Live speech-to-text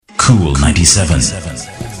Cool 97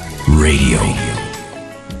 Radio.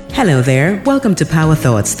 Hello there. Welcome to Power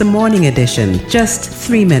Thoughts, the morning edition. Just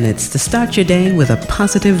 3 minutes to start your day with a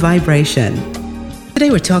positive vibration. Today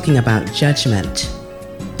we're talking about judgment.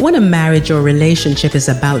 When a marriage or relationship is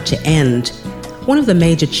about to end, one of the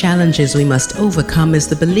major challenges we must overcome is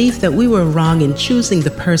the belief that we were wrong in choosing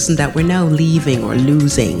the person that we're now leaving or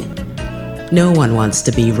losing. No one wants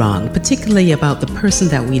to be wrong, particularly about the person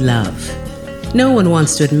that we love. No one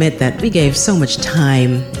wants to admit that we gave so much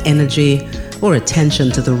time, energy, or attention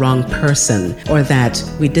to the wrong person, or that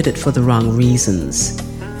we did it for the wrong reasons.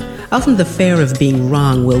 Often the fear of being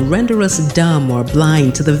wrong will render us dumb or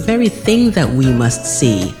blind to the very thing that we must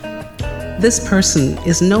see. This person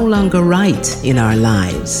is no longer right in our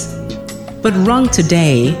lives. But wrong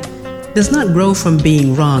today does not grow from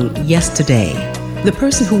being wrong yesterday. The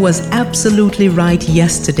person who was absolutely right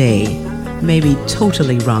yesterday may be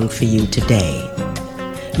totally wrong for you today.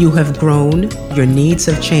 You have grown, your needs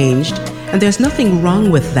have changed, and there's nothing wrong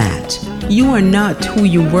with that. You are not who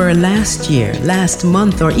you were last year, last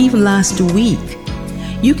month, or even last week.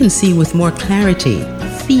 You can see with more clarity,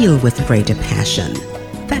 feel with greater passion.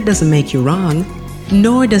 That doesn't make you wrong,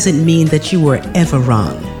 nor does it mean that you were ever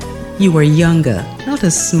wrong. You were younger, not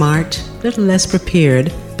as smart, a little less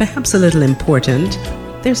prepared, perhaps a little important.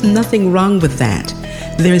 There's nothing wrong with that.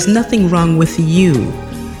 There's nothing wrong with you.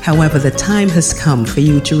 However, the time has come for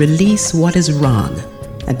you to release what is wrong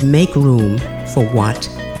and make room for what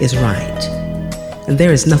is right. And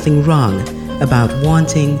there is nothing wrong about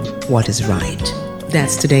wanting what is right.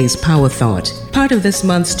 That's today's Power Thought, part of this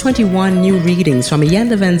month's 21 new readings from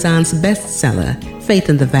Iyanla Vanzant's bestseller, Faith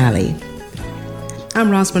in the Valley.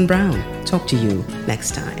 I'm Rosman Brown. Talk to you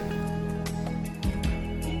next time.